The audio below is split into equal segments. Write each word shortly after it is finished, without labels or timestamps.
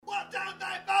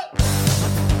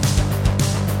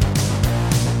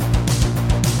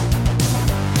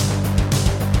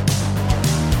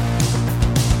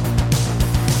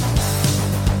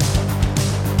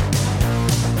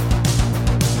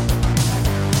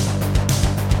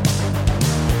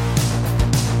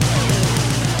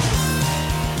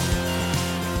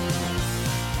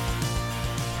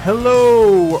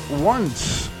Hello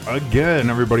once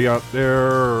again, everybody out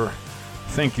there.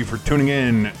 Thank you for tuning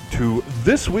in to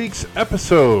this week's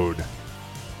episode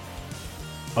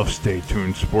of Stay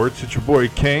Tuned Sports. It's your boy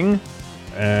King,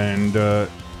 and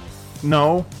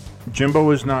no, Jimbo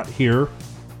is not here.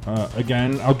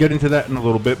 Again, I'll get into that in a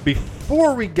little bit.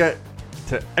 Before we get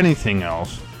to anything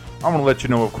else, I want to let you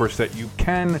know, of course, that you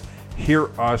can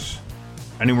hear us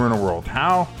anywhere in the world.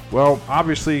 How? Well,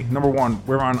 obviously, number one,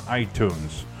 we're on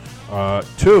iTunes.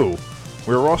 Two,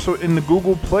 we're also in the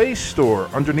Google Play Store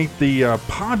underneath the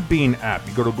Podbean app.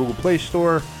 You go to Google Play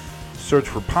Store, search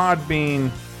for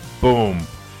Podbean, boom.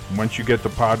 Once you get the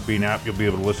Podbean app, you'll be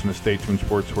able to listen to Stay Tuned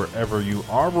Sports wherever you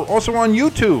are. We're also on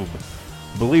YouTube,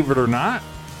 believe it or not.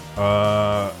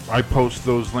 I post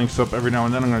those links up every now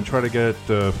and then. I'm going to try to get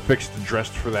fixed,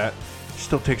 addressed for that.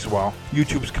 Still takes a while.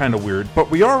 YouTube's kind of weird, but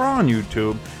we are on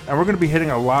YouTube, and we're going to be hitting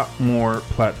a lot more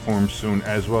platforms soon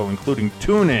as well, including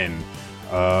TuneIn,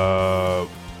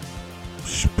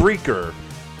 Spreaker.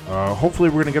 Hopefully,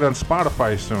 we're going to get on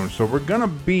Spotify soon. So we're gonna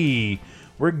be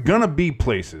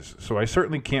places. So I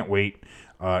certainly can't wait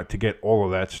to get all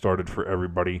of that started for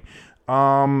everybody.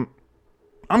 I'm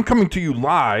coming to you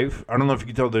live. I don't know if you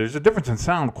can tell there's a difference in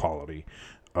sound quality.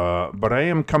 But I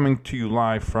am coming to you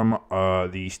live from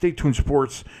the Stay Tuned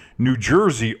Sports New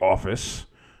Jersey office,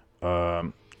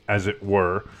 as it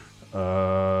were.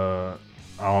 I'm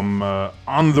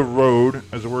on the road,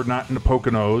 as it were, not in the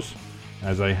Poconos,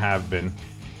 as I have been.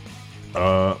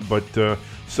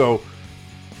 So,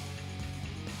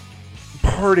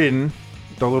 pardon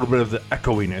the little bit of the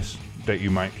echoiness that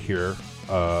you might hear.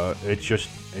 It just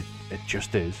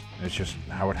is. It's just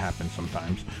how it happens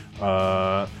sometimes.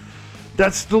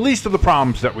 That's the least of the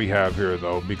problems that we have here,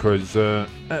 though, because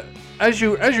as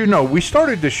you know, we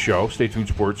started this show, Stay Tuned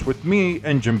Sports, with me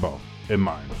and Jimbo in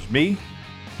mind. It's me,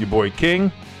 your boy King,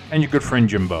 and your good friend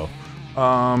Jimbo.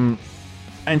 And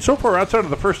so far, outside of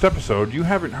the first episode, you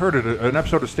haven't heard an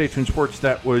episode of Stay Tuned Sports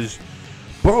that was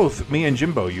both me and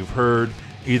Jimbo. You've heard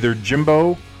either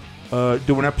Jimbo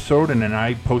do an episode and then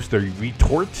I post a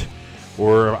retort,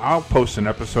 or I'll post an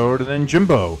episode and then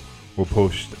Jimbo will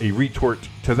post a retort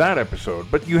to that episode.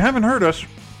 But you haven't heard us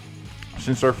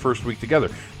since our first week together.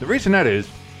 The reason that is,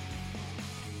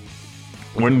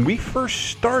 when we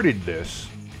first started this,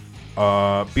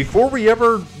 before we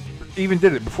ever even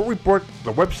did it, before we bought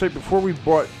the website, before we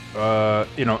bought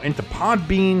into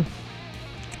Podbean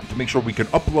to make sure we could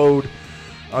upload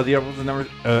the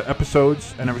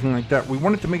episodes and everything like that, we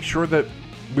wanted to make sure that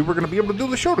we were going to be able to do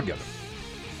the show together.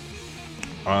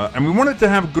 And we wanted to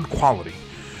have good quality.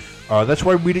 That's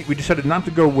why we decided not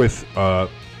to go with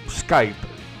Skype,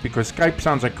 because Skype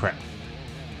sounds like crap.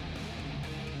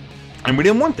 And we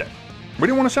didn't want that. We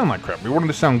didn't want to sound like crap. We wanted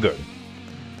to sound good.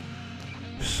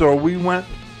 So we went...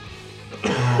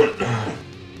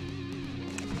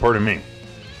 Pardon me.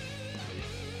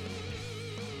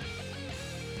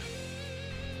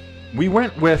 We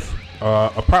went with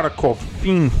a product called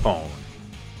PhonePhone.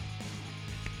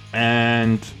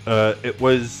 And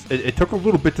it took a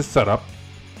little bit to set up.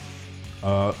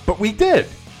 But we did.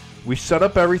 We set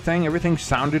up everything. Everything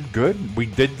sounded good. We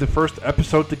did the first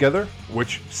episode together,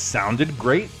 which sounded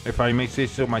great, if I may say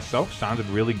so myself. Sounded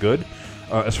really good,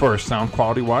 as far as sound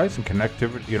quality wise and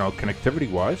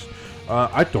connectivity wise.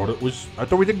 I thought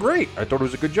we did great. I thought it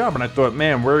was a good job, and I thought,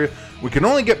 man, we can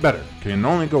only get better. Can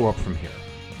only go up from here.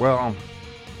 Well,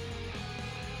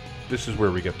 this is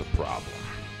where we get the problem.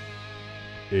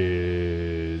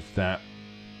 Is that,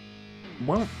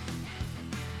 well,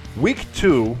 week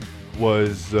 2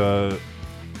 was, I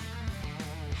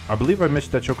believe I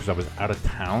missed that show because I was out of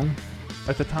town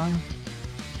at the time.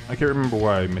 I can't remember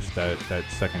why I missed that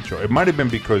second show. It might have been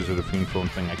because of the PhonePhone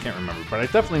thing. I can't remember. But I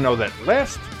definitely know that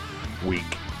last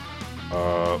week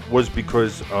was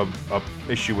because of an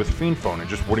issue with PhonePhone. It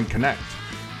just wouldn't connect.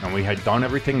 And we had done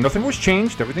everything. Nothing was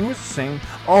changed. Everything was the same.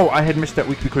 Oh, I had missed that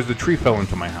week because the tree fell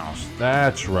into my house.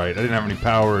 That's right. I didn't have any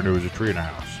power and there was a tree in the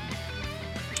house.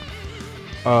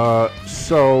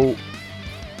 So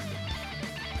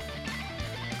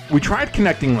we tried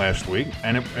connecting last week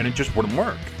and it just wouldn't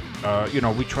work.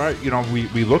 We tried,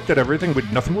 we looked at everything,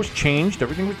 but nothing was changed.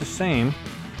 Everything was the same.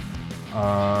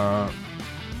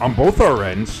 On both our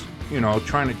ends,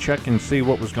 trying to check and see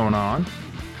what was going on.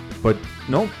 But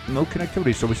no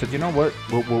connectivity. So we said, you know what,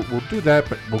 we'll do that,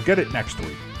 but we'll get it next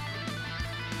week.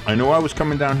 I know I was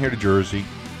coming down here to Jersey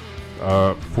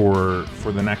for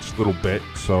the next little bit,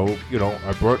 so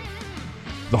I brought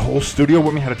the whole studio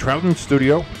with me. Had a traveling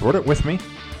studio, brought it with me,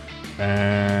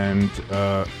 and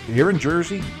here in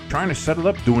Jersey, trying to set it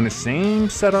up, doing the same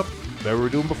setup that we were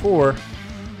doing before.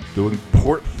 doing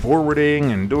port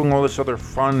forwarding and doing all this other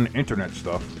fun internet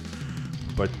stuff.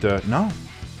 But no,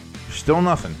 still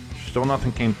nothing. Still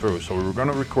nothing came through. So we were going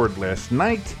to record last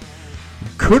night.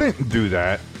 Couldn't do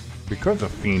that because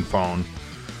of Fiend Phone.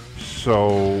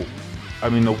 So, I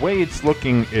mean, the way it's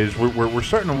looking is we're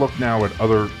starting to look now at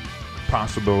other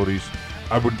possibilities.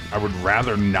 I would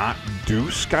rather not do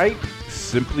Skype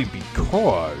simply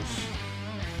because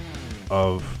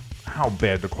of how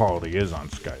bad the quality is on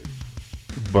Skype.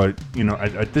 But, you know,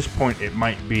 at this point, it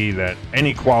might be that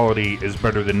any quality is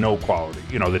better than no quality,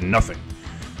 you know, than nothing.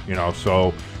 You know,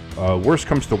 so worst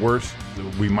comes to worst,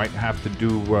 we might have to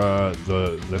do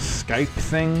the Skype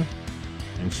thing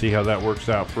and see how that works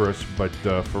out for us. But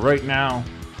for right now,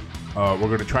 we're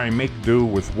going to try and make do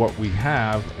with what we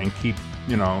have and keep,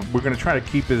 you know, we're going to try to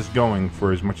keep this going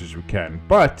for as much as we can.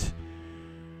 But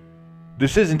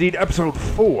this is indeed episode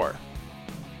 4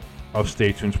 of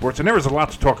Stay Tuned Sports, and there is a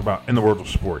lot to talk about in the world of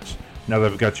sports. Now that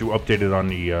I've got you updated on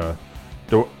the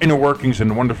inner workings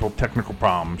and the wonderful technical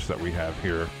problems that we have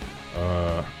here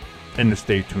in the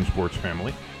Stay Tuned Sports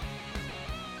family.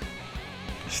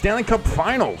 Stanley Cup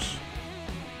Finals.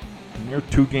 They're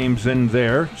 2 games in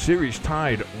there. Series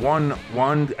tied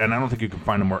 1-1, and I don't think you can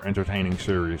find a more entertaining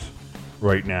series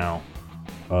right now.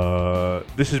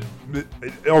 This is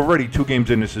already 2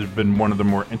 games in. This has been one of the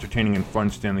more entertaining and fun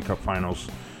Stanley Cup Finals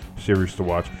series to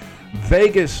watch.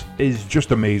 Vegas is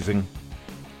just amazing.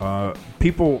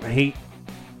 People hate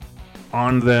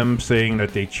on them saying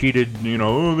that they cheated, you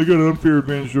know, oh, they got an unfair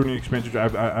advantage during the expansion.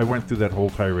 I went through that whole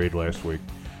tirade last week.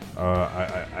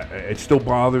 It still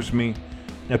bothers me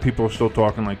that people are still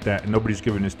talking like that and nobody's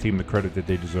giving this team the credit that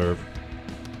they deserve.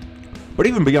 But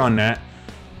even beyond that,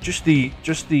 just the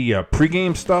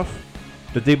pregame stuff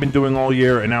that they've been doing all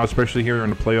year, and now especially here in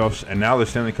the playoffs, and now the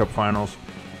Stanley Cup Finals,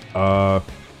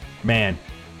 man,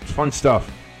 it's fun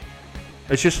stuff.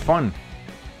 It's just fun.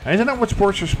 And isn't that what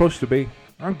sports are supposed to be?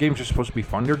 Aren't games are supposed to be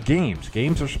fun? They're games.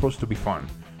 Games are supposed to be fun.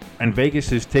 And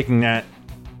Vegas is taking that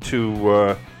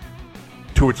to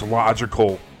its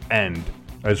logical end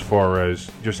as far as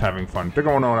just having fun. They're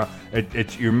going on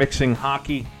you're mixing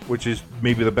hockey, which is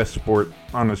maybe the best sport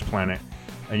on this planet,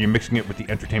 and you're mixing it with the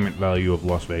entertainment value of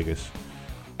Las Vegas.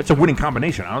 It's a winning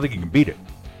combination. I don't think you can beat it.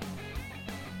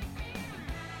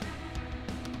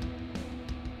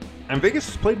 And Vegas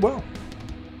has played well.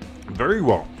 Very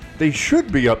well. They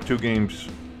should be up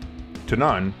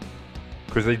 2-0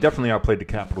 because they definitely outplayed the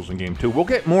Capitals in Game 2. We'll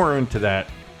get more into that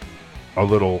a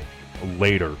little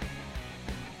later.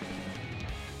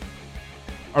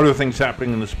 Other things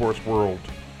happening in the sports world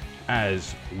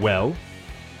as well.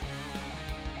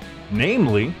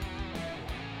 Namely,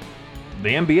 the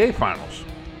NBA Finals.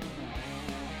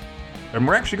 And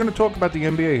we're actually going to talk about the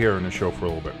NBA here in the show for a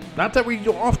little bit. Not that we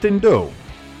often do.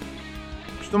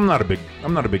 I'm not a big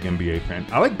NBA fan.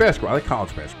 I like basketball. I like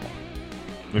college basketball.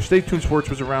 If Stay Tuned Sports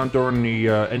was around during the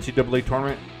NCAA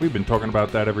tournament, we've been talking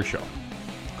about that every show.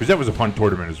 Because that was a fun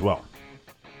tournament as well.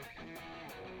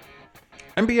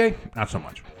 NBA, not so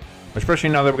much. Especially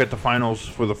now that we've got the finals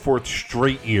for the 4th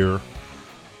straight year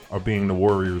of being the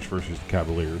Warriors versus the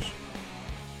Cavaliers.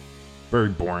 Very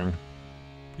boring.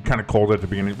 You kind of called it at the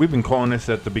beginning. We've been calling this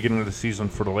at the beginning of the season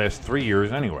for the last 3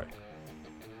 years anyway.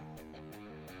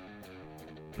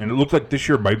 And it looked like this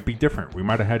year might be different. We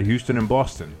might have had Houston and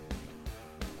Boston.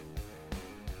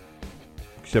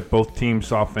 Except both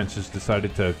teams' offenses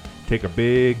decided to take a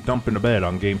big dump in the bed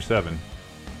on Game 7.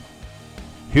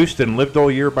 Houston lived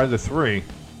all year by the 3.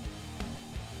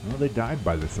 Well, they died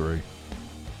by the 3.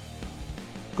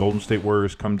 Golden State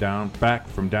Warriors come back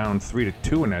from down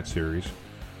 3-2 in that series.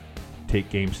 Take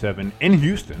Game 7 in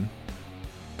Houston.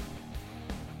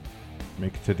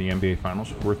 Make it to the NBA Finals,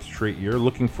 4th straight year,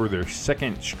 looking for their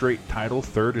 2nd straight title,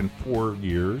 3rd in 4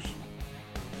 years.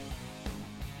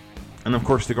 And of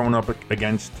course, they're going up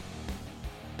against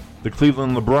the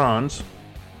Cleveland LeBrons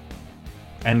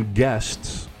and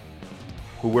guests,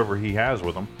 whoever he has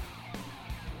with him.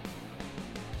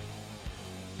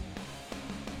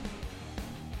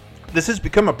 This has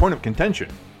become a point of contention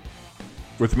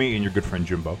with me and your good friend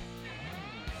Jimbo,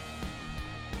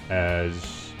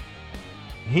 as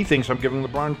he thinks I'm giving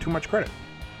LeBron too much credit.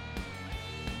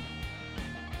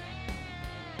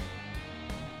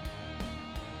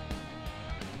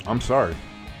 I'm sorry.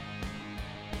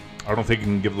 I don't think you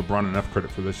can give LeBron enough credit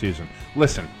for this season.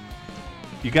 Listen,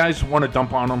 you guys want to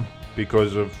dump on him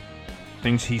because of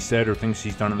things he said or things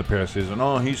he's done in the past season.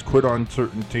 Oh, he's quit on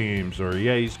certain teams, or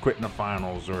yeah, he's quit in the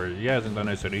finals, or he hasn't done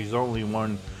this, and he's only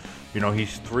won,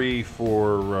 he's 3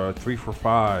 for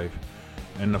 5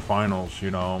 in the finals,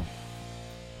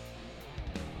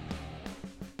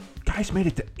 Guys made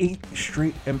it to 8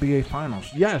 straight NBA Finals.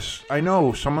 Yes, I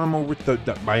know. Some of them are with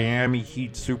the Miami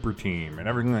Heat super team and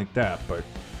everything like that. But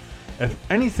if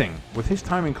anything, with his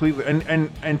time in Cleveland,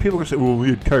 and people are going to say, well,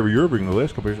 we had Kyrie Irving the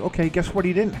last couple years. Okay, guess what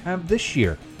he didn't have this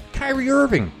year? Kyrie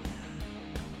Irving.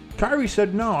 Kyrie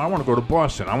said, no, I want to go to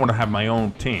Boston. I want to have my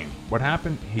own team. What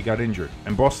happened? He got injured.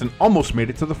 And Boston almost made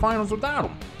it to the finals without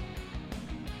him.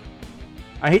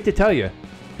 I hate to tell you,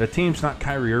 that team's not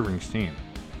Kyrie Irving's team.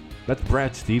 That's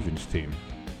Brad Stevens' team.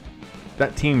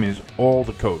 That team is all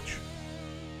the coach.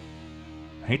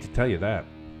 I hate to tell you that.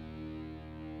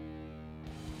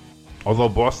 Although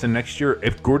Boston next year,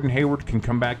 if Gordon Hayward can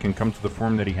come back and come to the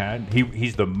form that he had,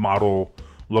 he's the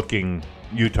model-looking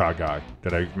Utah guy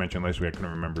that I mentioned last week. I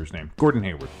couldn't remember his name. Gordon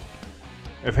Hayward.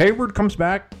 If Hayward comes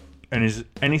back and is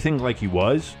anything like he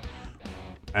was,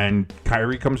 and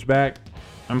Kyrie comes back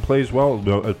and plays well,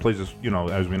 plays as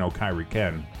we know Kyrie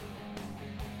can,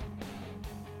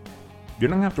 you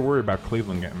don't have to worry about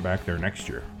Cleveland getting back there next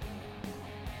year.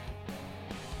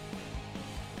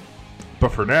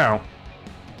 But for now,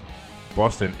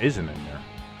 Boston isn't in there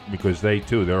because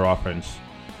their offense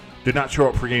did not show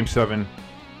up for Game 7.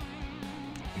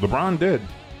 LeBron did.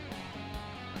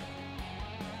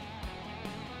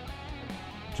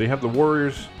 So you have the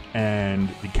Warriors and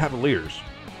the Cavaliers.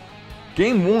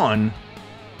 Game 1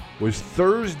 was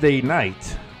Thursday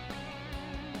night.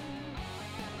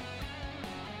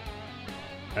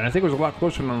 And I think it was a lot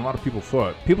closer than a lot of people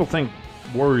thought. People think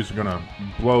Warriors are going to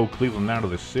blow Cleveland out of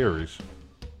this series.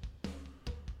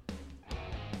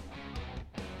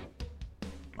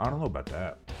 I don't know about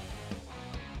that.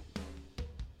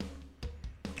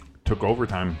 Took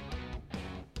overtime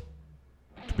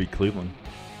to beat Cleveland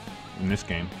in this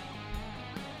game.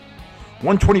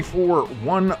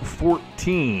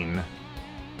 124-114.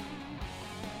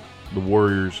 The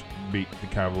Warriors beat the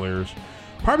Cavaliers.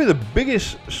 Probably the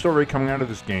biggest story coming out of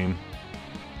this game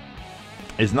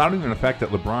is not even the fact that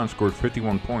LeBron scored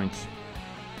 51 points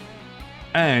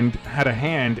and had a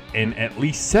hand in at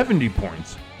least 70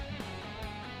 points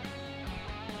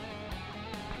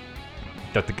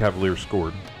that the Cavaliers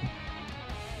scored.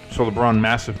 So LeBron,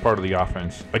 massive part of the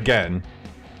offense, again,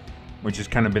 which has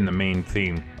kind of been the main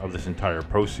theme of this entire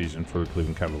postseason for the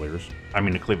Cleveland Cavaliers. I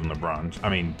mean, the Cleveland LeBrons. I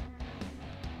mean,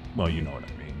 well, you know what I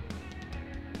mean.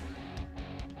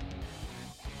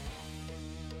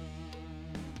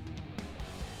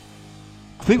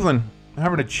 Cleveland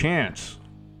having a chance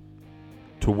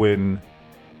to win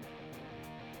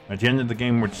at the end of the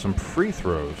game with some free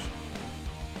throws.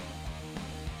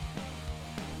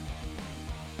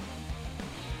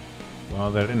 Well,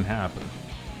 that didn't happen.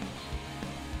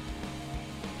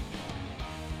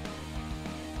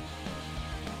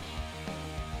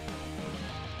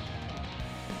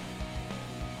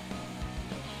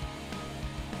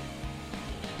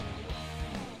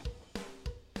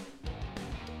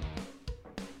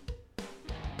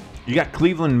 You got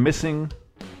Cleveland missing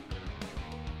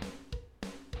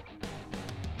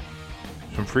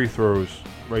some free throws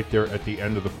right there at the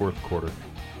end of the fourth quarter.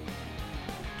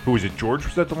 Who was it? George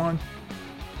was at the line?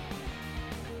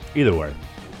 Either way.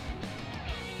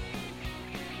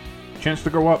 Chance to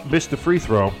go up, missed the free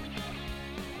throw.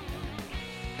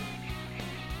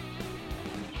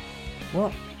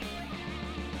 Well,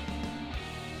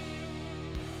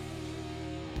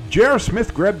 J.R.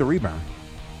 Smith grabbed the rebound.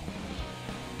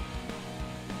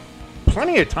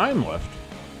 Plenty of time left.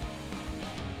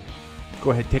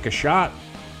 Go ahead, take a shot.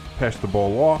 Pass the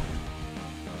ball off.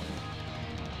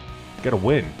 Get a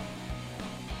win.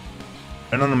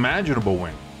 An unimaginable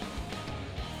win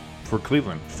for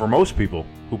Cleveland. For most people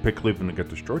who pick Cleveland to get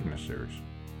destroyed in this series.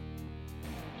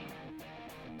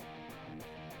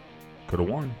 Could have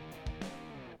won.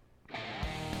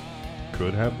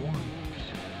 Could have won.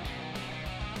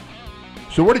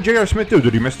 So what did J.R. Smith do?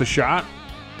 Did he miss the shot?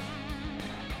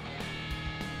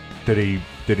 Did he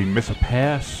miss a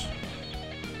pass?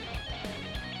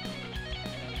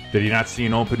 Did he not see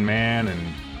an open man and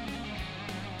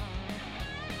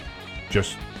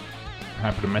just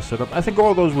happen to mess it up? I think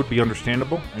all those would be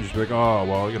understandable. And just be like, oh,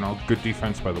 well, good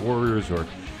defense by the Warriors, or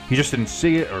he just didn't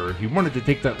see it, or he wanted to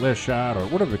take that last shot, or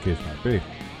whatever the case might be.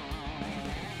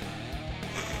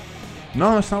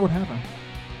 No, that's not what happened.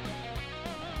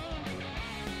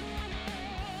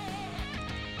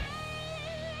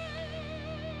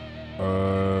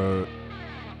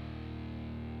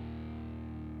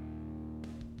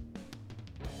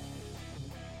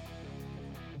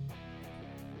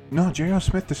 No, J.R.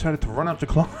 Smith decided to run out the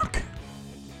clock.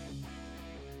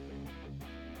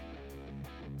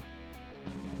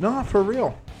 No, for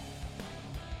real.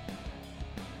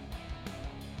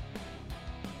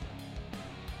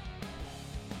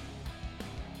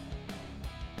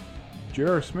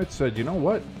 J.R. Smith said, you know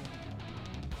what?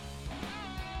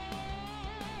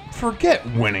 Forget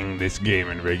winning this game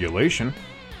in regulation.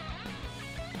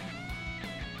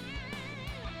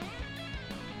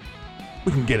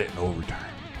 We can get it in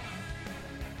overtime.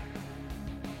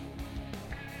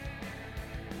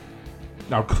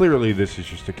 Now, clearly, this is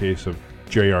just a case of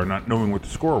JR not knowing what the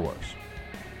score was.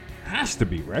 Has to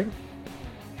be, right?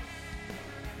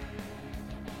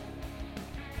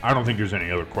 I don't think there's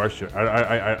any other question.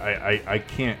 I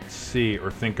can't see or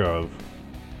think of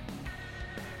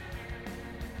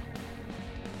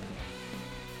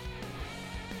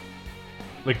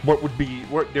like what would be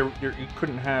what there you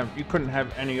couldn't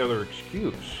have any other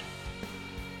excuse.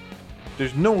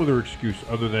 There's no other excuse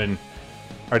other than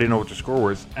I didn't know what the score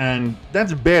was, and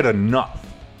that's bad enough.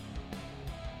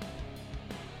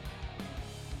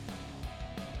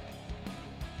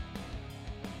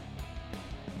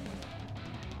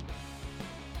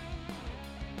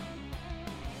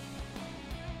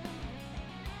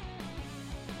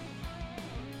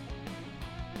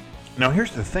 Now,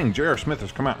 here's the thing. J.R. Smith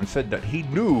has come out and said that he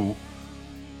knew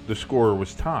the score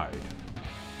was tied.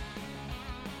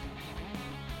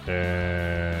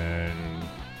 And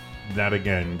that,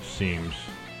 again, seems...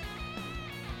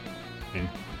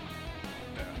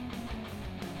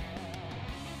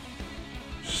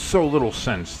 so little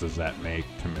sense does that make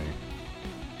to me.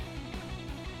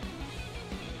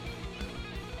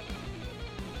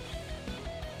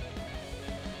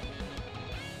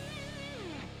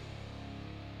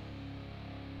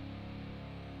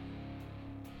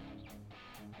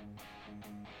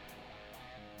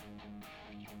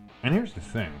 And here's the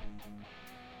thing.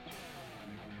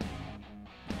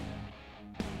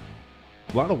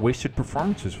 A lot of wasted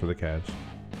performances for the Cavs.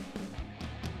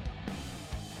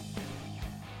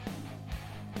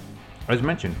 As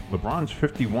mentioned, LeBron's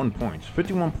 51 points.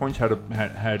 51 points had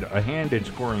a hand in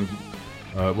scoring,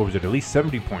 at least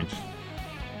 70 points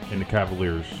in the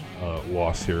Cavaliers'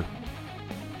 loss here.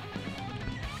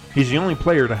 He's the only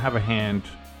player to have a hand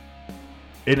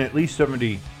in at least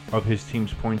 70 of his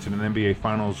team's points in an NBA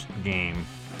Finals game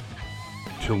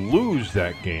to lose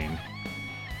that game.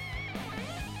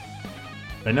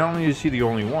 And not only is he the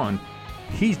only one,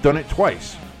 he's done it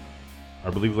twice. I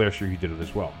believe last year he did it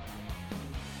as well.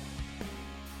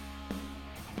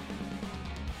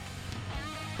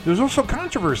 There's also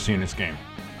controversy in this game,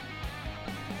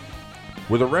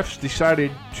 where the refs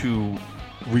decided to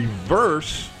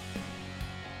reverse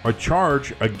a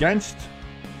charge against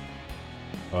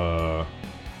what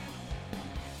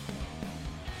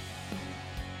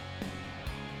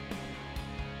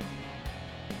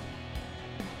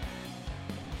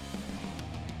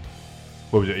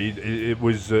was it? It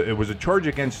was a charge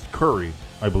against Curry,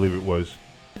 I believe it was.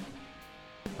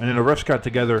 And then the refs got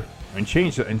together and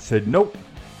changed it and said, nope,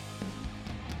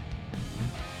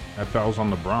 that foul's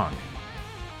on LeBron.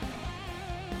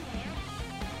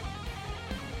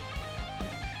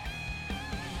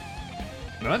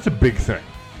 Now that's a big thing.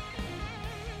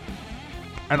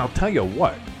 And I'll tell you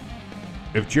what,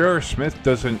 if J.R. Smith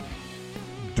doesn't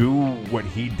do what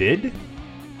he did,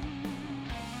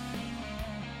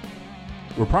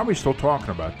 we're probably still talking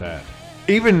about that.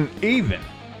 Even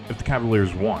if the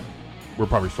Cavaliers won, we're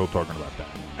probably still talking about that.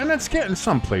 And that's getting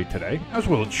some play today, as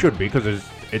well it should be, because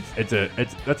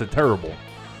that's a terrible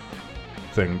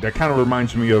thing. That kind of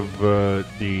reminds me of in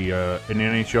the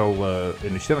NHL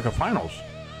in the Stanley Cup Finals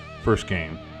first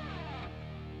game,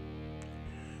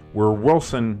 where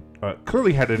Wilson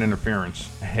clearly had an interference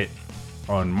hit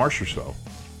on Marchessault,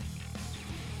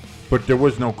 but there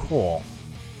was no call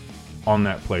on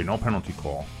that play, no penalty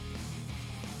call.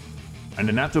 And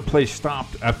then after the play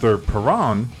stopped, after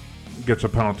Perron gets a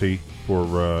penalty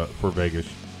for Vegas,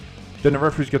 then the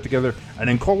referees get together and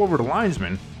then call over the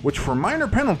linesman, which for minor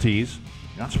penalties,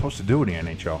 you're not supposed to do in the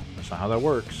NHL. That's not how that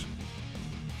works.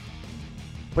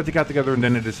 But they got together and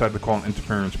then they decided to call an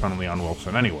interference penalty on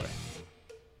Wilson anyway.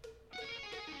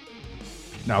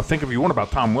 Now, think if you want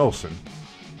about Tom Wilson.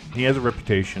 He has a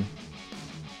reputation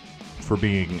for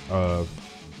being a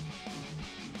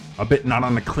bit not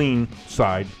on the clean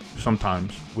side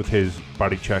sometimes with his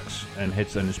body checks and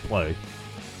hits and his play.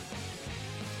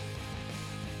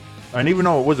 And even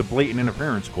though it was a blatant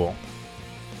interference call,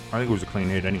 I think it was a clean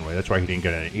hit anyway. That's why he didn't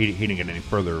get any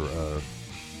further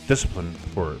discipline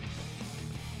for it.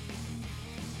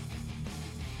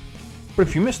 But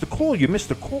if you miss the call, you miss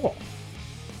the call.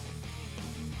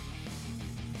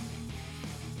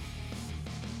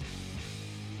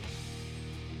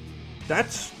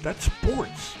 That's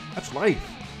sports. That's life.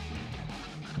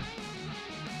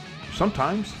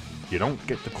 Sometimes you don't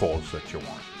get the calls that you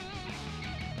want.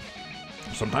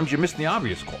 Sometimes you miss the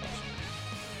obvious calls.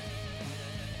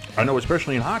 I know,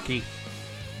 especially in hockey,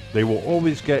 they will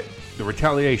always get the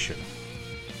retaliation.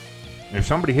 If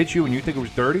somebody hits you and you think it was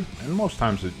dirty, and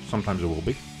sometimes it will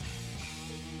be,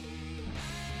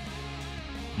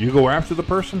 you go after the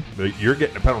person, you're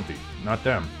getting a penalty, not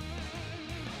them.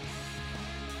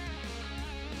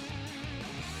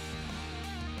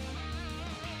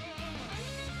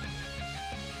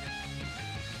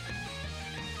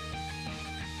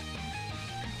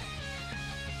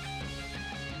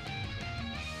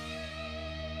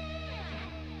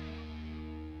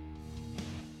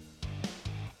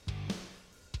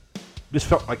 This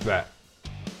felt like that.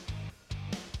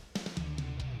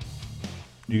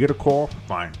 You get a call,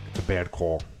 fine. It's a bad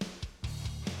call.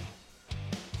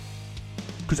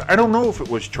 Because I don't know if it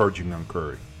was charging on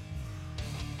Curry.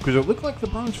 Because it looked like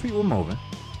LeBron's feet were moving.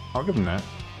 I'll give him that.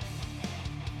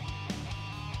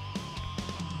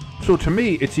 So to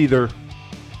me, it's either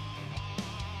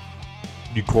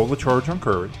you call the charge on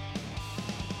Curry,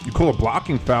 you call a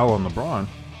blocking foul on LeBron,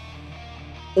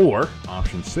 or,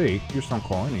 option C, you just don't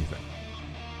call anything.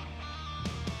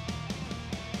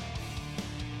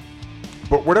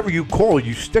 But whatever you call,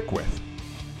 you stick with.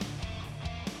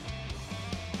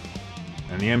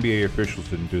 And the NBA officials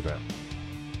didn't do that.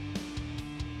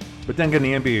 But then again,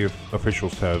 the NBA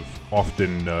officials have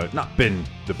often not been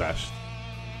the best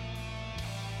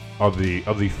of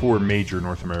the four major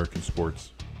North American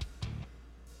sports.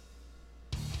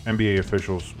 NBA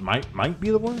officials might be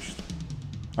the worst.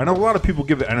 I know a lot of people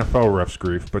give the NFL refs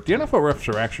grief, but the NFL refs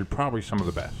are actually probably some of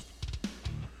the best.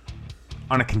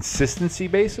 On a consistency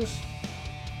basis,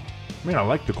 I mean, I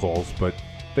like the calls, but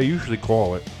they usually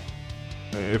call it.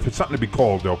 If it's something to be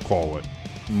called, they'll call it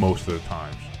most of the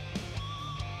times.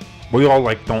 We all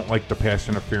don't like the pass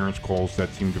interference calls that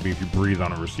seem to be if you breathe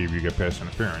on a receiver, you get pass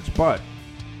interference. But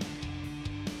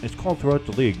it's called throughout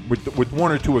the league, with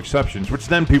one or two exceptions, which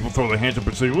then people throw their hands up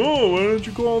and say, "Oh, why don't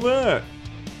you call that?"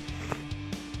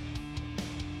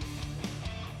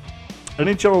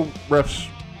 NHL refs,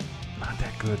 not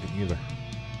that good either.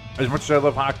 As much as I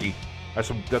love hockey,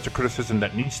 that's a criticism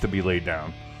that needs to be laid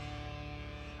down.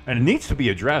 And it needs to be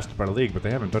addressed by the league, but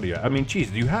they haven't done it yet. I mean,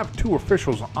 geez, you have two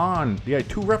officials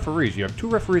two referees. You have two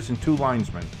referees and two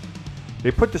linesmen.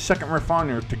 They put the second ref on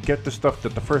there to get the stuff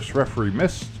that the first referee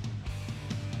missed.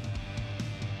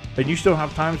 And you still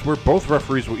have times where both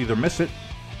referees will either miss it,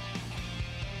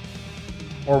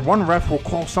 or one ref will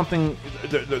call something,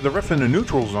 the ref in the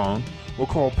neutral zone will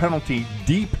call a penalty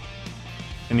deep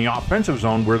in the offensive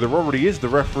zone where there already is the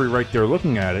referee right there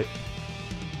looking at it,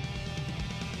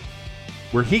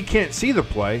 where he can't see the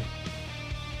play,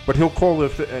 but he'll call the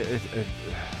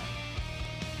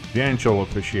NHL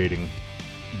officiating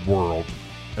world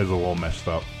is a little messed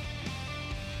up.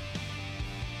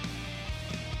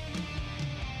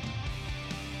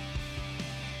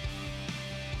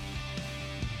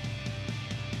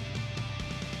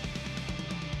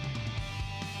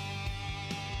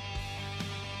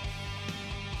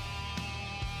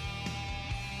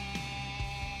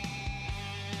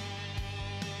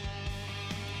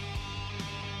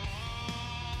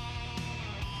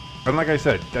 And like I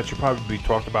said, that should probably be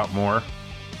talked about more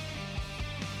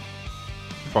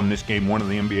from this game one of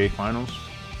the NBA Finals.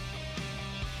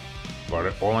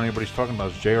 But all anybody's talking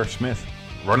about is J.R. Smith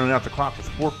running out the clock with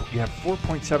you have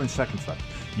 4.7 seconds left.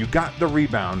 You got the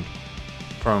rebound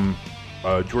from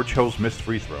George Hill's missed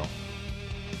free throw.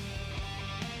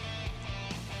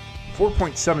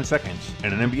 4.7 seconds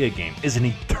in an NBA game is an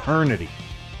eternity.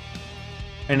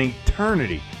 An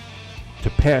eternity. To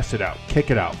pass it out,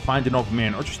 kick it out, find an open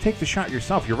man, or just take the shot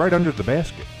yourself. You're right under the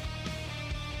basket.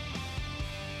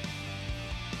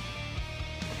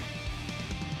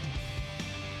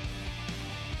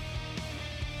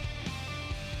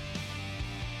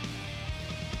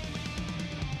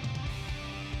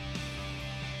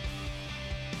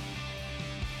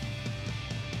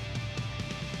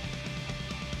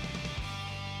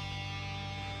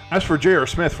 As for J.R.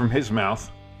 Smith, from his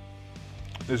mouth,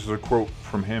 this is a quote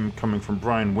from him coming from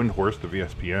Brian Windhorst of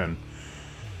ESPN.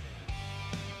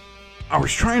 "I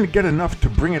was trying to get enough to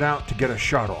bring it out to get a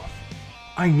shot off.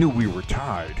 I knew we were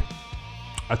tied.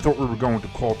 I thought we were going to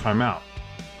call timeout.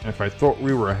 And if I thought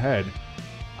we were ahead,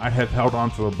 I'd have held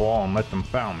onto the ball and let them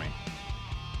foul me."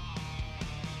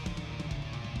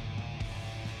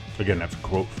 Again, that's a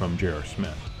quote from J.R.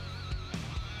 Smith.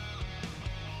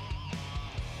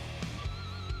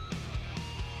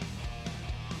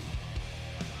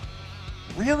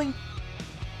 Really? Do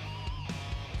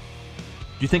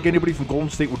you think anybody from Golden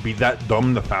State would be that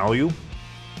dumb to foul you?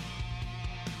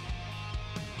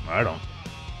 I don't.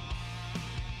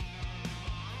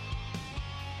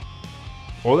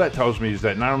 All that tells me is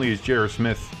that not only is J.R.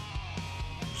 Smith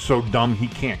so dumb he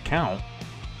can't count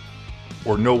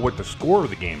or know what the score of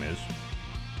the game is.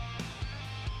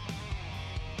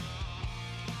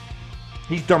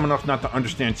 He's dumb enough not to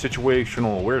understand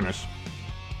situational awareness,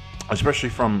 especially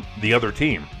from the other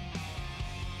team.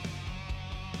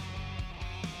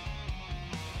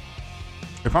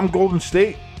 If I'm Golden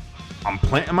State, I'm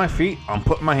planting my feet, I'm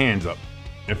putting my hands up.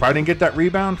 If I didn't get that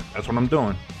rebound, that's what I'm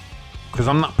doing. Because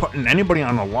I'm not putting anybody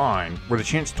on the line with a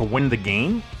chance to win the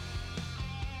game.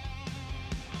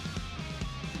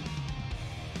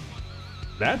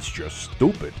 That's just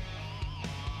stupid.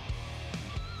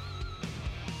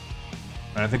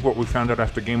 And I think what we found out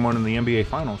after game 1 in the NBA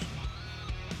Finals,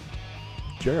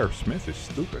 J.R. Smith is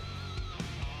stupid.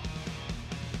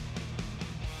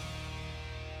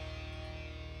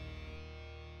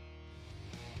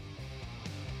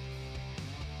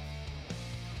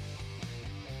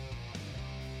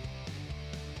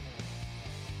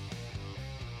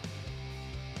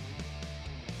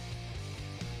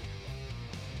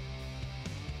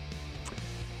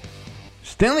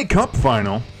 Stanley Cup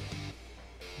Final.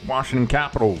 Washington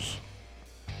Capitals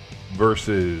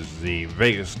versus the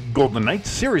Vegas Golden Knights.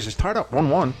 Series is tied up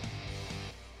 1-1.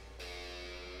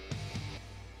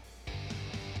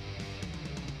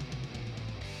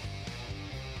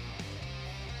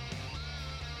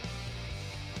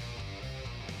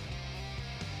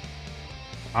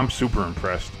 I'm super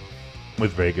impressed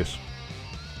with Vegas.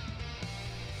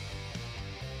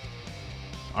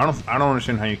 I don't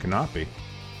understand how you cannot be.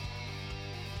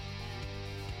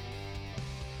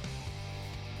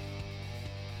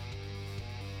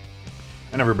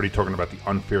 And everybody talking about the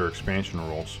unfair expansion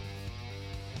rules.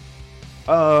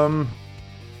 None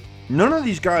of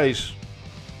these guys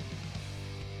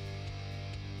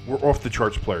were off the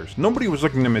charts players. Nobody was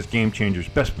looking at them as game changers,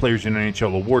 best players in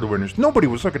NHL, award winners. Nobody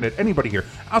was looking at anybody here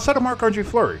outside of Marc-Andre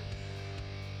Fleury.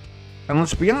 And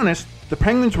let's be honest, the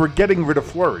Penguins were getting rid of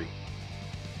Fleury.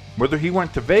 Whether he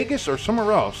went to Vegas or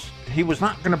somewhere else, he was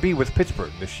not going to be with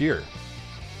Pittsburgh this year.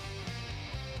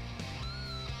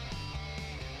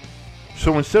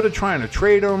 So instead of trying to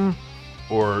trade him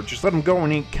or just let him go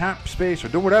and eat cap space or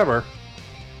do whatever,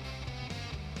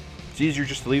 it's easier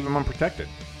just to leave him unprotected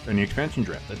in the expansion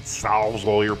draft. That solves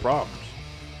all your problems.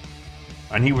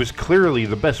 And he was clearly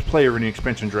the best player in the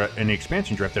expansion draft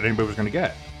that anybody was going to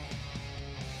get.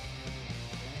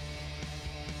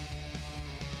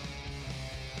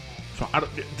 So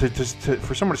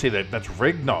for someone to say that that's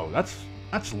rigged, no,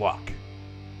 that's luck.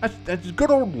 That's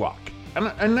good old luck,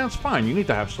 and that's fine. You need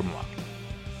to have some luck.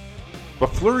 But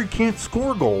Fleury can't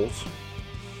score goals.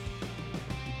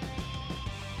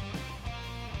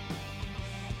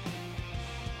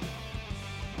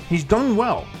 He's done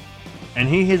well. And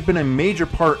he has been a major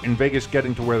part in Vegas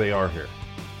getting to where they are here.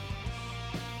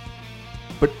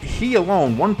 But he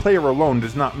alone, one player alone,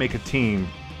 does not make a team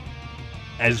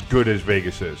as good as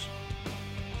Vegas is.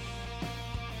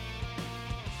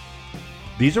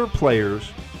 These are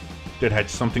players that had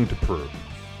something to prove.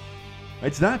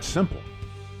 It's that simple.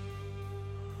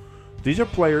 These are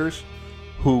players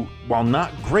who, while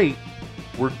not great,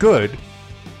 were good,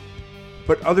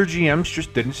 but other GMs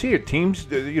just didn't see it.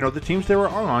 The teams they were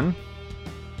on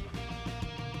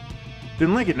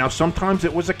didn't like it. Now, sometimes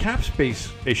it was a cap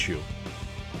space issue,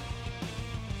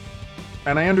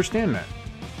 and I understand that.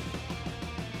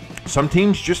 Some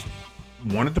teams just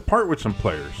wanted to part with some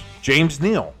players. James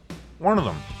Neal, one of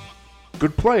them.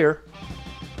 Good player,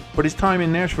 but his time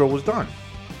in Nashville was done,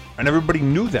 and everybody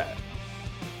knew that.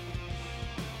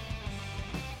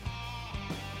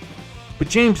 But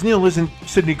James Neal isn't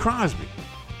Sidney Crosby.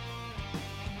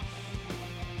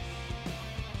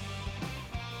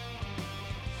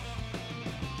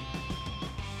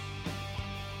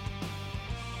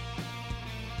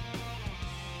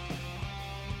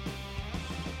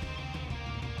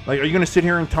 Like, are you going to sit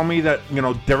here and tell me that,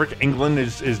 Derek England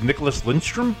is Nicholas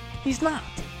Lindstrom? He's not.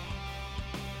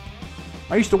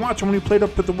 I used to watch him when he played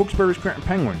up at the Wilkes-Barre Scranton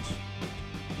Penguins.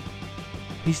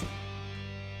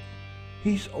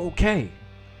 He's okay.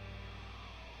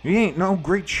 He ain't no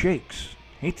great shakes.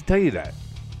 Hate to tell you that.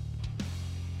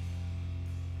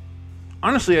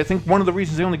 Honestly, I think one of the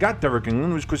reasons they only got Derek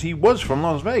England was because he was from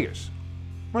Las Vegas.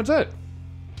 That's it.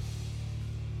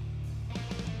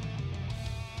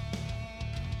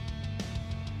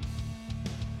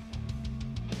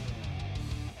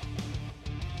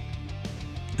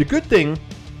 The good thing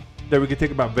that we could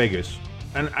take about Vegas,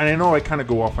 and I know I kind of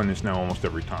go off on this now almost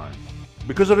every time,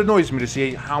 because it annoys me to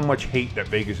see how much hate that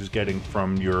Vegas is getting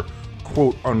from your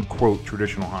quote-unquote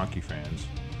traditional hockey fans.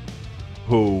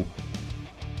 Who,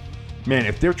 man,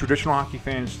 if they're traditional hockey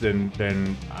fans,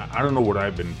 then I don't know what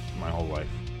I've been my whole life.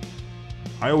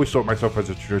 I always thought myself as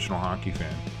a traditional hockey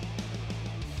fan.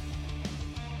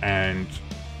 And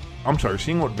I'm sorry,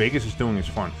 seeing what Vegas is doing is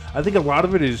fun. I think a lot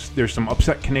of it is there's some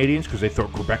upset Canadians because they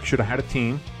thought Quebec should have had a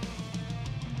team.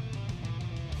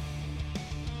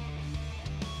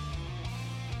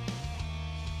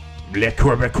 Les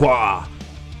Québécois.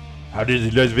 How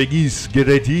did Las Vegas get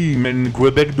a team and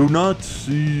Quebec do not? It's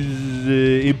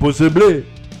impossible.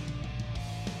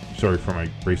 Sorry for my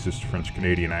racist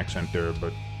French-Canadian accent there,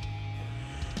 but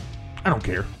I don't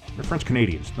care. They're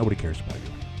French-Canadians. Nobody cares about you.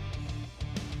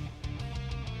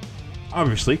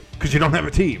 Obviously, because you don't have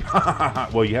a team.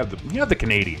 Well, you have the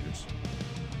Canadians.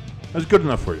 That's good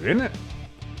enough for you, isn't it?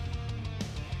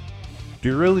 Do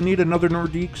you really need another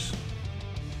Nordiques?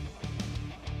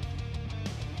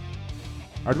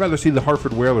 I'd rather see the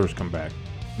Hartford Whalers come back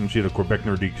than see the Quebec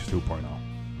Nordiques 2.0.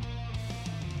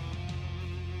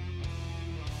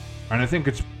 And I think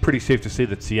it's pretty safe to say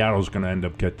that Seattle's going to end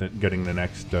up getting the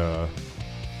next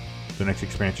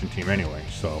expansion team anyway.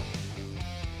 So,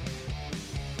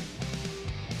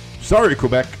 sorry,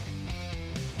 Quebec.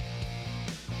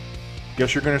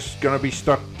 Guess you're gonna be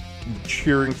stuck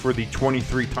cheering for the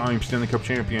 23-time Stanley Cup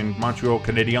champion Montreal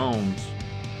Canadiens.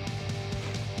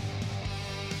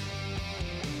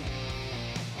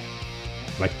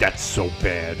 Like, that's so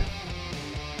bad.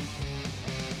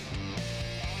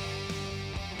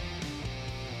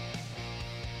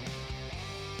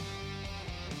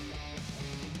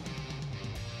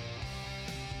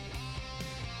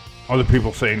 Other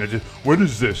people saying that, what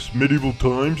is this, medieval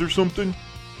times or something?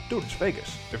 Dude, it's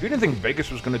Vegas. If you didn't think Vegas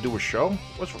was going to do a show,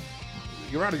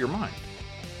 you're out of your mind.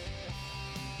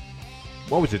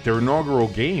 What was it? Their inaugural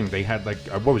game, they had like,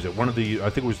 what was it? I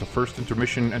think it was the first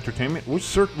intermission entertainment.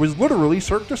 Was literally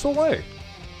Cirque du Soleil.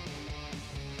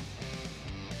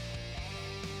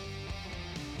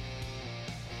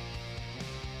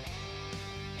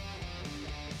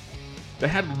 They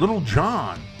had Little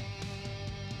John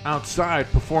outside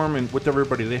performing with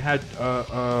everybody. They had,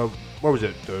 what was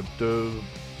it? The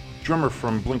drummer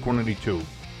from Blink-182.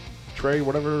 Trey,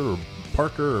 whatever, or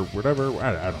Parker, or whatever.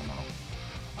 I don't know.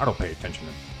 I don't pay attention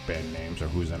to band names or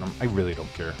who's in them. I really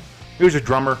don't care. He was a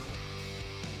drummer.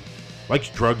 Likes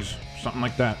drugs. Something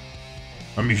like that.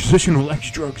 A musician who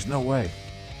likes drugs? No way.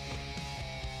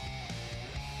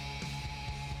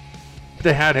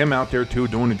 They had him out there too,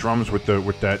 doing the drums with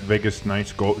that Vegas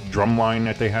Nights drum line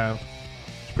that they have.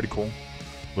 It's pretty cool.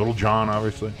 Little John,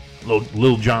 obviously.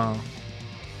 Lil John.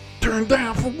 Turned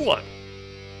down for what?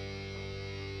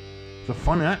 It's a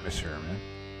fun atmosphere, man.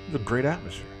 It's a great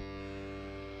atmosphere.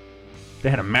 They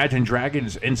had Imagine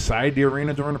Dragons inside the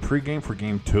arena during the pregame for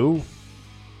Game 2.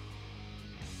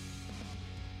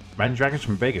 Imagine Dragons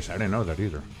from Vegas. I didn't know that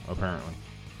either, apparently.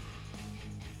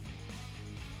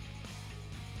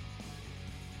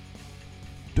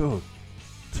 Dude,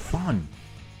 it's fun.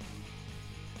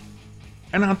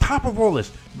 And on top of all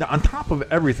this, on top of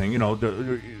everything,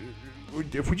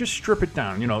 if we just strip it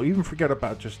down, even forget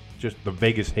about just the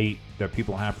Vegas hate that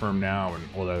people have for him now and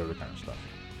all that other kind of stuff.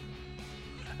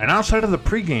 And outside of the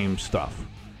pregame stuff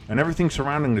and everything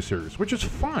surrounding the series, which is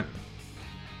fun,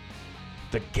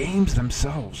 the games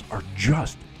themselves are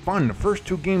just fun. The first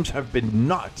two games have been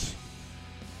nuts.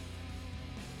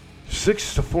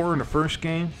 6-4 in the first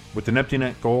game with an empty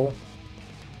net goal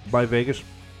by Vegas.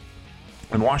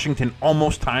 And Washington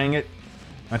almost tying it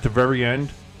at the very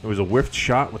end. It was a whiffed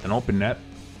shot with an open net.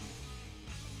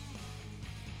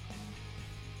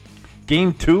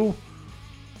 Game 2,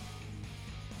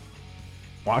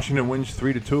 Washington wins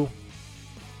 3-2.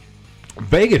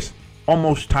 Vegas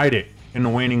almost tied it in the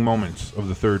waning moments of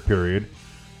the third period,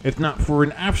 if not for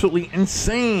an absolutely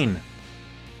insane,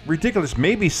 ridiculous,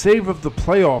 maybe save of the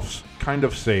playoffs kind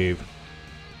of save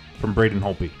from Braden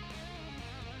Holtby.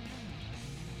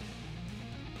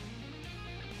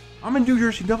 I'm a New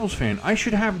Jersey Devils fan. I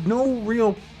should have no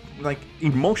real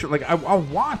emotion. I'll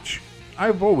watch.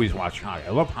 I've always watched hockey. I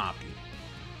love hockey.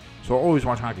 So I'll always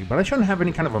watch hockey. But I shouldn't have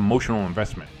any kind of emotional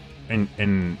investment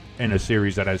in a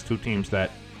series that has two teams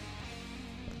that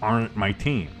aren't my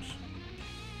teams.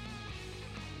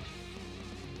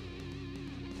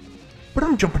 But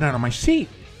I'm jumping out of my seat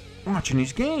watching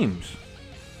these games.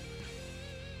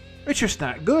 It's just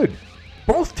not good.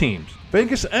 Both teams,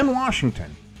 Vegas and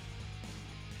Washington,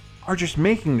 are just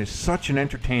making this such an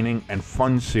entertaining and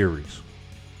fun series.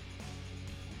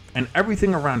 And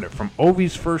everything around it, from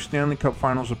Ovi's first Stanley Cup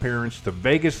Finals appearance to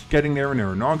Vegas getting there in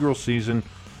their inaugural season,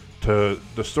 to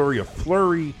the story of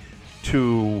Fleury,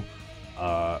 to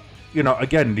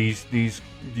again these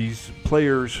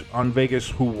players on Vegas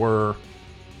who were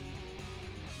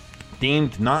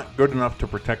deemed not good enough to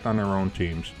protect on their own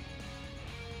teams.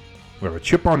 who have a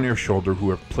chip on their shoulder, who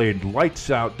have played lights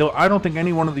out. I don't think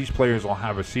any one of these players will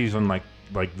have a season like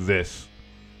this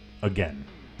again.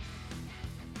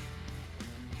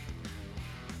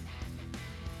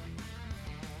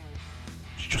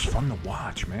 It's just fun to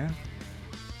watch, man.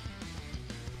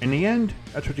 In the end,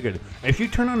 that's what you got to do. If you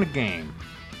turn on the game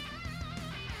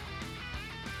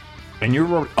and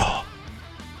you're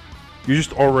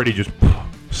already just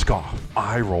scoff,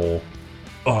 eye roll.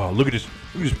 Look at this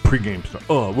pregame stuff.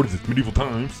 What is this? Medieval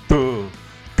times? God.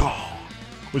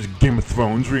 What is it? Game of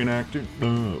Thrones reenacting?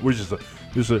 What is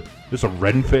this? This a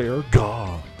Ren Fair?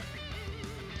 God.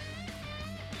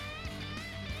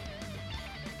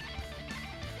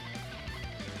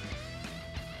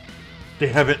 They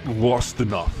haven't lost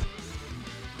enough.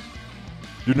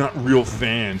 They're not real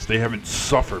fans. They haven't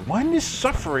suffered. Why does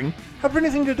suffering have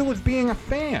anything to do with being a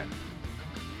fan?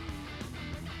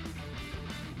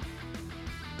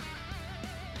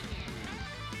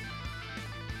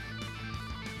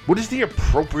 What is the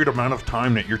appropriate amount of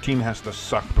time that your team has to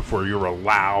suck before you're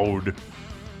allowed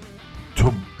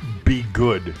to be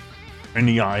good in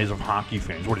the eyes of hockey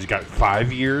fans? What has he got?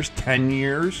 5 years? 10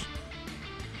 years?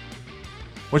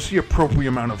 What's the appropriate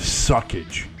amount of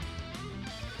suckage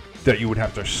that you would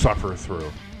have to suffer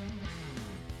through?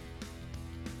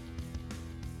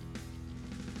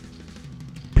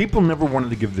 People never wanted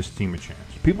to give this team a chance.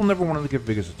 People never wanted to give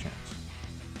Vegas a chance.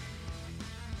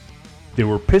 They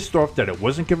were pissed off that it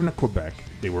wasn't given to Quebec.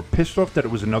 They were pissed off that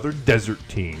it was another desert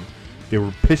team. They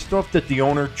were pissed off that the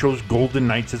owner chose Golden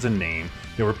Knights as a name.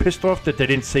 They were pissed off that they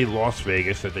didn't say Las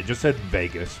Vegas, that they just said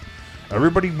Vegas.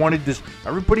 Everybody wanted this.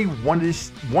 Everybody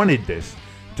wanted this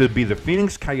to be the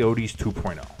Phoenix Coyotes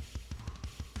 2.0.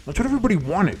 That's what everybody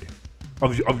wanted.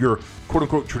 Of your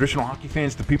quote-unquote traditional hockey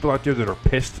fans, the people out there that are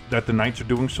pissed that the Knights are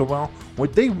doing so well,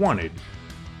 what they wanted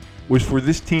was for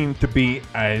this team to be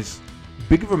as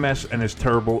big of a mess and as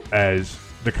terrible as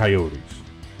the Coyotes,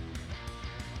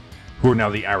 who are now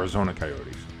the Arizona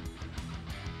Coyotes.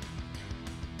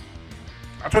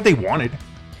 That's what they wanted.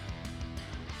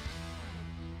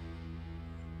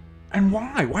 And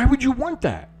why? Why would you want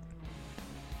that?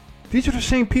 These are the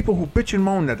same people who bitch and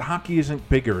moan that hockey isn't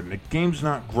bigger and the game's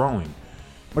not growing.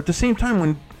 But at the same time,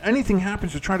 when anything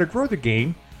happens to try to grow the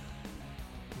game,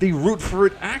 they root for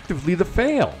it actively to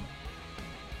fail.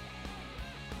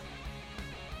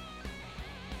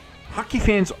 Hockey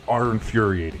fans are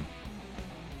infuriating.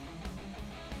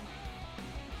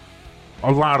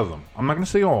 A lot of them. I'm not going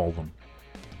to say all of them,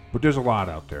 but there's a lot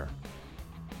out there.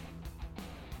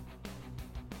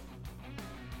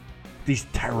 These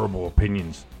terrible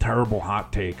opinions, terrible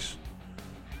hot takes.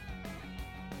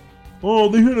 Oh,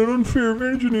 they had an unfair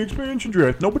advantage in the expansion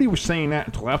draft. Nobody was saying that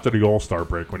until after the All-Star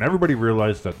break, when everybody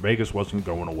realized that Vegas wasn't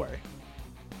going away.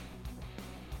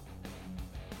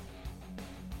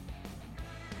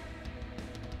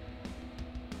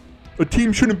 A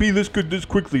team shouldn't be this good this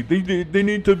quickly. They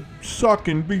need to suck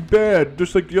and be bad,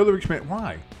 just like the other expansion.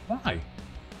 Why?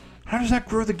 How does that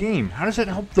grow the game? How does that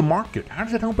help the market? How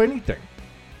does that help anything?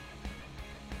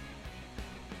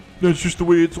 That's just the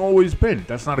way it's always been.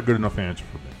 That's not a good enough answer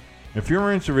for me. If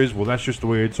your answer is, well, that's just the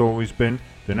way it's always been,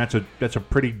 then that's a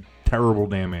pretty terrible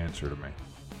damn answer to me.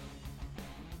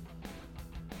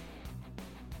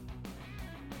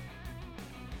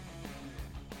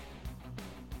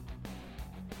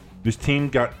 This team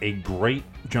got a great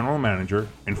general manager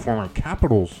and former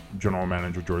Capitals general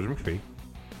manager, George McPhee.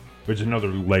 There's another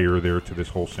layer there to this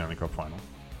whole Stanley Cup final.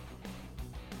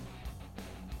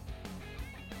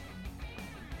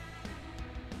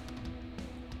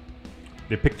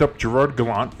 They picked up Gerard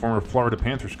Gallant, former Florida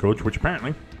Panthers coach, which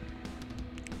apparently,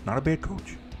 not a bad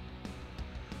coach.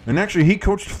 And actually, he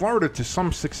coached Florida to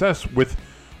some success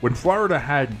when Florida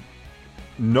had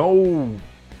no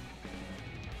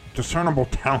discernible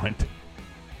talent.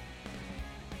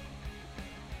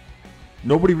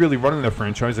 Nobody really running their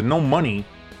franchise and no money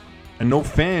and no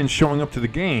fans showing up to the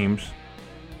games.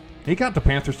 He got the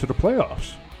Panthers to the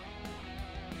playoffs.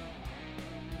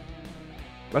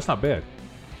 That's not bad.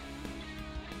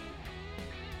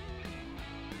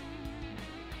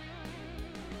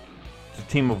 It's a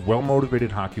team of well-motivated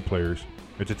hockey players.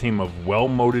 It's a team of a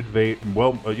well-motivated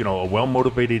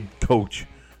coach,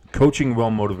 coaching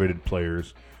well-motivated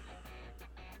players.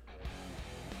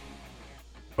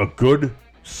 A good,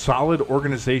 solid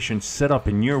organization set up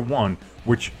in year one,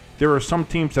 which there are some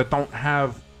teams that don't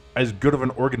have as good of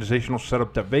an organizational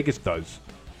setup that Vegas does,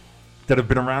 that have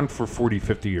been around for 40,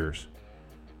 50 years.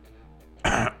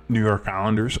 New York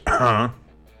Islanders.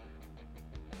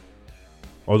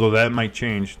 Although that might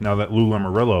change now that Lou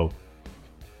Lamoriello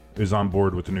is on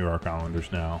board with the New York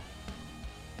Islanders now.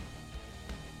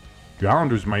 The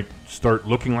Islanders might start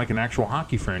looking like an actual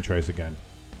hockey franchise again.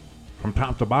 From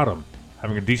top to bottom.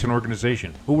 Having a decent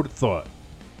organization. Who would have thought?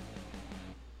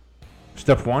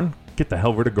 Step 1, get the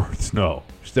hell rid of Garth Snow.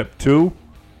 Step 2,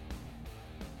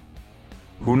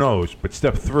 who knows? But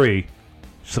step 3,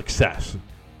 success.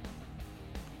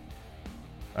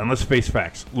 And let's face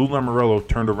facts. Lou Lamoriello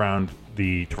turned around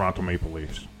the Toronto Maple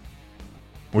Leafs,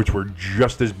 which were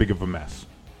just as big of a mess.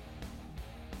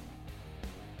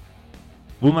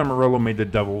 Lou Lamoriello made the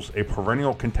Devils a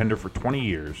perennial contender for 20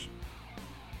 years.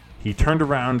 He turned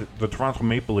around the Toronto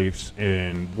Maple Leafs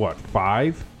in,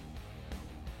 5?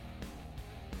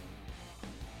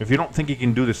 If you don't think he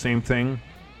can do the same thing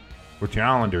with the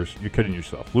Islanders, you're kidding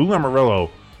yourself. Lou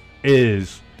Lamoriello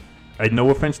is, and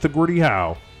no offense to Gordie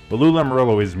Howe, but Lou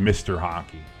Lamoriello is Mr.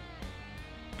 Hockey.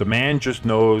 The man just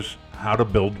knows how to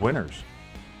build winners.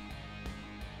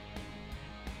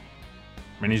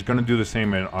 And he's going to do the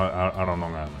same out on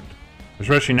Long Island.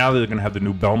 Especially now that they're going to have the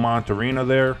new Belmont Arena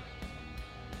there.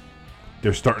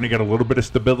 They're starting to get a little bit of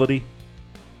stability.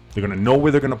 They're going to know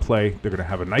where they're going to play. They're going to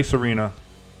have a nice arena.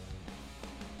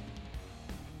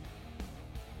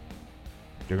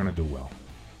 They're going to do well.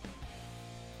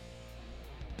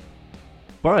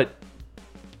 But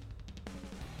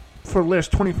for the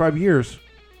last 25 years,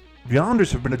 the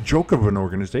Islanders have been a joke of an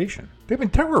organization. They've been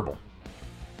terrible.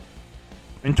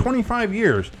 In 25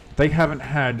 years, they haven't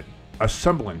had a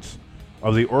semblance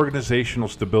of the organizational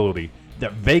stability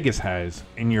that Vegas has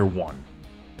in year 1.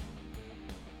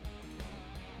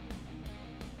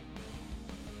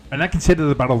 And I can say that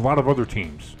about a lot of other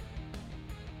teams.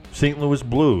 St. Louis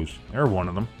Blues, they're one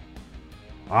of them.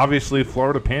 Obviously,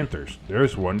 Florida Panthers,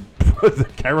 there's one. The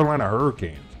Carolina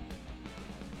Hurricanes.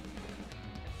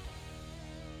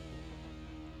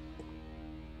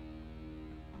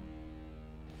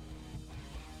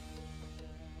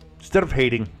 Instead of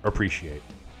hating, appreciate.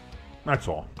 That's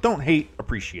all. Don't hate,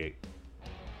 appreciate.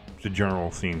 It's a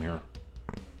general theme here.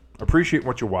 Appreciate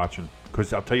what you're watching,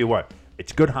 because I'll tell you what,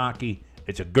 it's good hockey,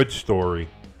 it's a good story.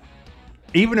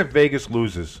 Even if Vegas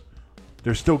loses,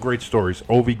 there's still great stories.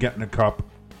 Ovi getting a cup,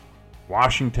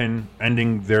 Washington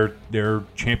ending their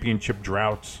championship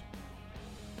droughts.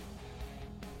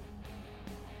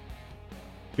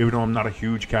 Even though I'm not a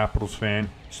huge Capitals fan,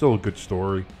 still a good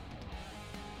story.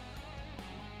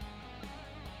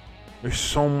 There's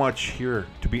so much here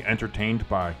to be entertained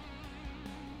by.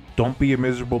 Don't be a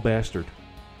miserable bastard.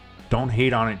 Don't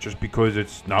hate on it just because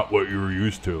it's not what you were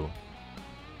used to.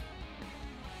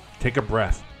 Take a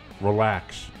breath,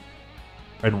 relax,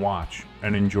 and watch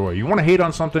and enjoy. You want to hate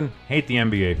on something? Hate the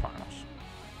NBA Finals.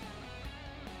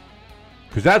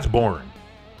 Because that's boring.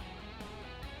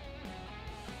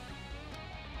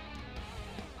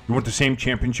 You want the same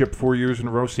championship 4 years in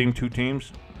a row, same 2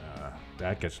 teams?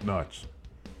 That gets nuts.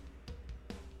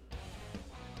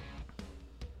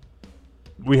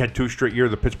 We had 2 straight years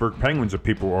of the Pittsburgh Penguins that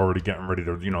people were already getting ready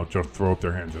to, just throw up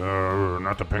their hands.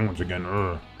 Not the Penguins again.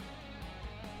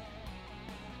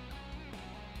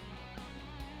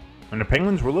 And the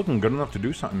Penguins were looking good enough to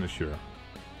do something this year.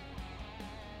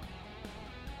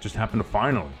 Just happened to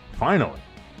finally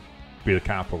be the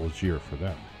Capitals' year for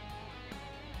them.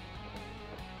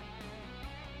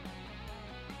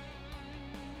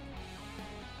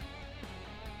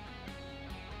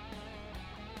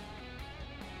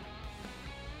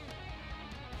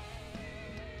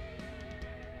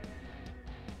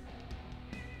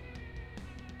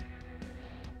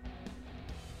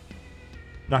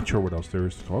 Not sure what else there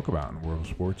is to talk about in the world of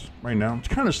sports right now. It's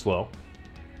kind of slow.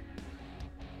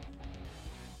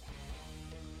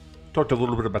 Talked a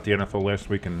little bit about the NFL last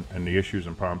week and the issues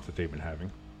and problems that they've been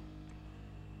having.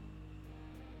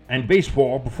 And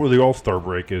baseball before the All-Star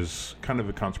break is kind of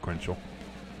inconsequential.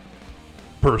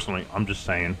 Personally, I'm just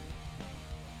saying.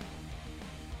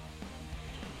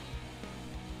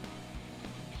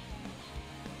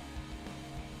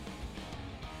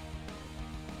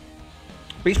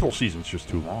 Baseball season's just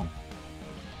too long.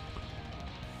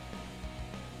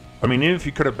 I mean, even if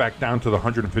you cut it back down to the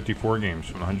 154 games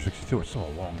from the 162, it's still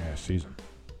a long-ass season.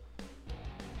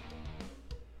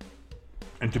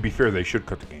 And to be fair, they should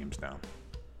cut the games down.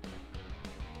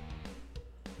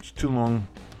 It's too long.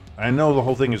 I know the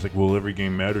whole thing is like, well, every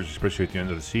game matters, especially at the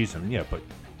end of the season. Yeah, but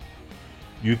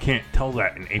you can't tell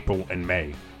that in April and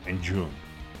May and June.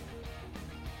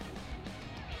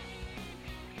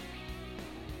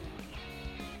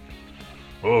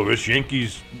 Oh, this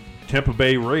Yankees Tampa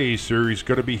Bay Rays series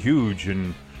got to be huge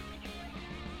in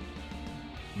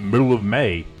middle of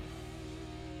May.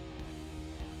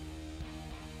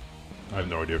 I have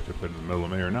no idea if they played in the middle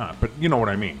of May or not, but you know what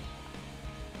I mean.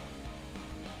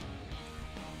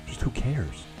 Just who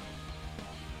cares?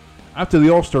 After the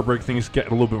All-Star break, things get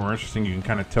a little bit more interesting. You can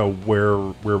kind of tell where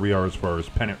we are as far as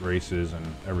pennant races and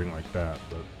everything like that.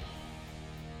 But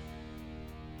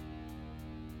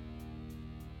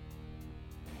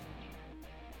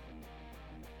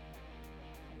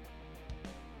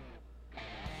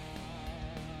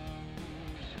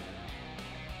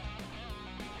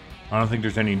I don't think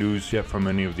there's any news yet from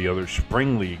any of the other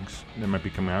spring leagues that might be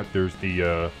coming out. There's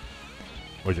the,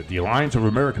 the Alliance of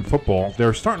American Football.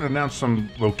 They're starting to announce some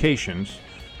locations.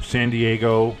 San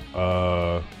Diego,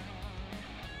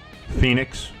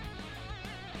 Phoenix.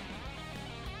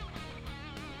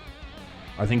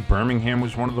 I think Birmingham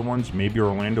was one of the ones. Maybe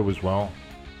Orlando as well.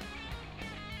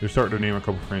 They're starting to name a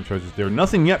couple franchises there.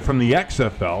 Nothing yet from the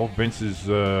XFL. Vince is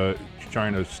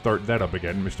trying to start that up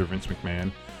again. Mr. Vince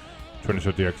McMahon trying to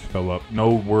start the XFL up.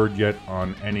 No word yet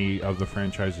on any of the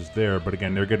franchises there. But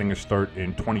again, they're getting a start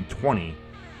in 2020.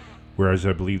 Whereas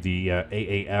I believe the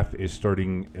AAF is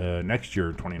starting next year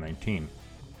in 2019.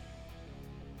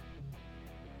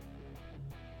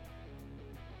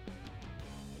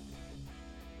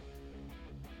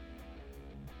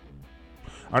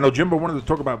 I know Jimbo wanted to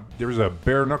talk about there's a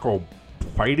bare knuckle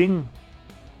fighting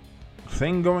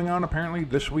thing going on apparently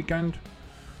this weekend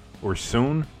or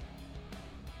soon.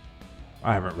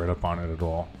 I haven't read up on it at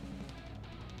all.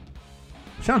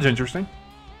 Sounds interesting.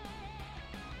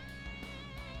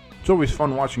 It's always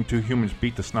fun watching two humans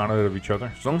beat the snot out of each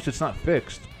other, as long as it's not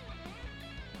fixed.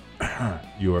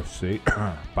 UFC,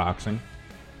 boxing.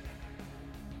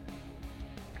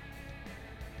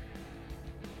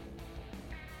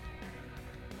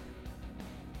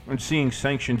 And seeing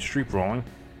sanctioned street brawling,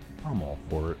 I'm all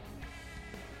for it.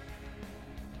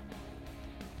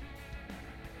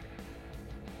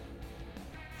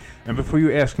 And before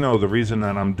you ask, no, the reason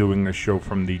that I'm doing this show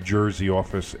from the Jersey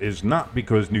office is not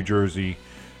because New Jersey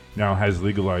now has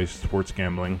legalized sports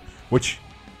gambling, which,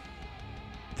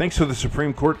 thanks to the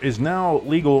Supreme Court, is now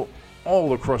legal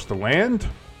all across the land.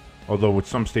 Although with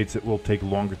some states it will take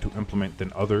longer to implement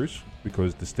than others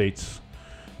because the states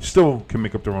still can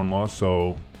make up their own laws,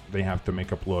 so they have to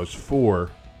make up laws for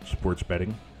sports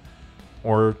betting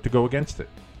or to go against it.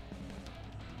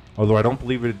 Although I don't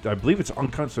believe it, I believe it's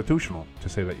unconstitutional to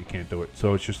say that you can't do it.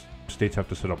 So it's just states have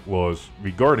to set up laws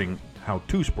regarding how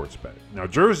to sports bet. Now,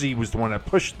 Jersey was the one that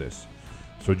pushed this.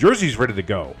 So Jersey's ready to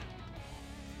go.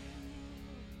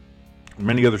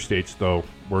 Many other states, though,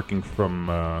 working from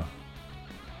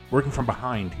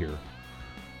behind here.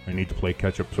 They need to play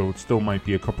catch up, so it still might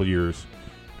be a couple years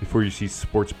before you see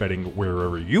sports betting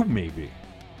wherever you may be.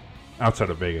 Outside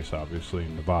of Vegas, obviously,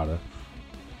 in Nevada.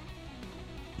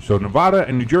 So Nevada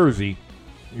and New Jersey,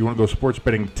 you want to go sports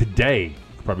betting today, you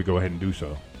could probably go ahead and do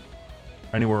so.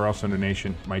 Anywhere else in the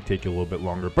nation might take you a little bit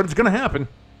longer, but it's going to happen.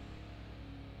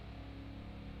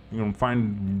 You're going to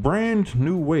find brand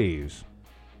new ways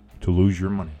to lose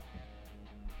your money.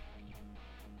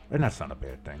 And that's not a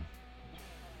bad thing.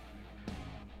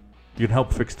 You can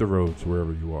help fix the roads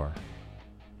wherever you are.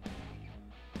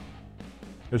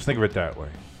 Just think of it that way.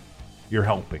 You're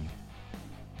helping.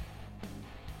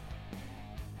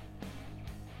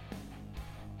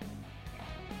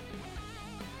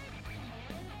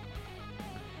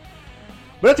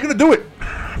 But that's going to do it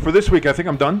for this week. I think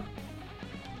I'm done.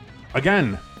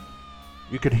 Again,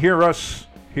 you can hear us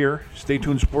here, Stay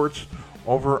Tuned Sports,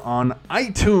 over on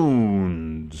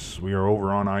iTunes. We are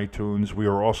over on iTunes. We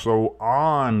are also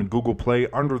on Google Play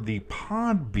under the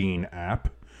Podbean app,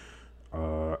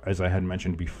 as I had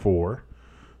mentioned before,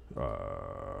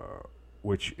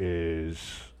 which is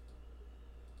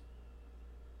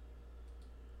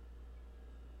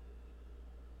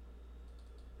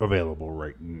available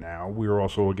right now. We are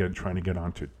also, again, trying to get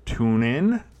onto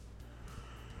TuneIn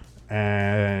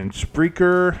and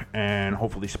Spreaker and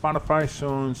hopefully Spotify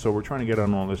soon. So we're trying to get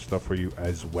on all this stuff for you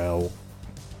as well.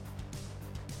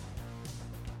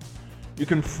 You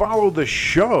can follow the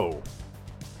show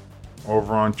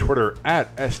over on Twitter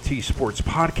at ST Sports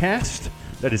Podcast.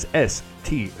 That is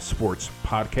ST Sports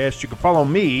Podcast. You can follow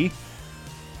me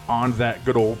on that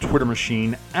good old Twitter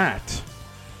machine at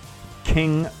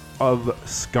King of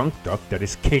Skunk Duck. That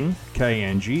is King,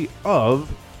 K-N-G,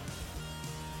 of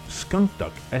Skunk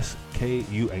Duck,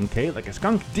 S-K-U-N-K, like a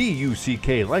skunk,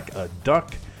 D-U-C-K, like a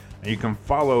duck. And you can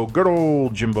follow good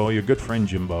old Jimbo, your good friend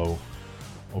Jimbo,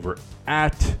 over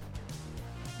at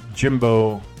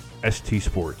Jimbo ST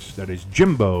Sports. That is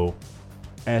Jimbo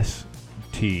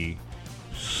ST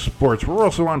Sports. We're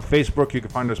also on Facebook. You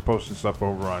can find us posting stuff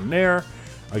over on there.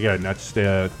 Again, that's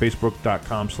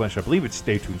facebook.com/ I believe it's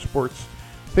Stay Tuned Sports.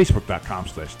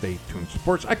 Facebook.com/Stay Tuned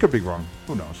Sports. I could be wrong.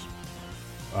 Who knows?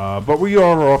 But we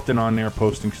are often on there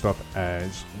posting stuff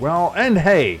as well. And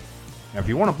hey, Now, if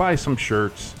you want to buy some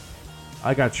shirts,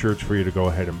 I got shirts for you to go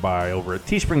ahead and buy over at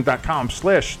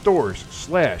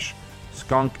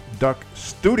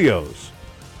teespring.com/stores/skunkduckstudios.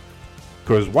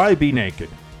 Because why be naked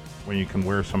when you can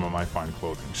wear some of my fine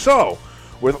clothing? So,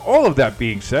 with all of that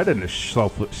being said, and a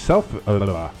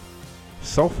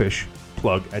selfish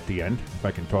plug at the end, if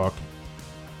I can talk,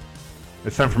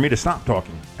 it's time for me to stop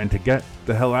talking and to get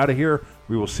the hell out of here.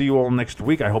 We will see you all next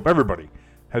week. I hope everybody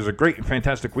has a great and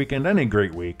fantastic weekend and a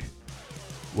great week.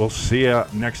 We'll see you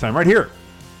next time right here.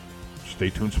 Stay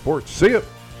tuned, sports. See ya.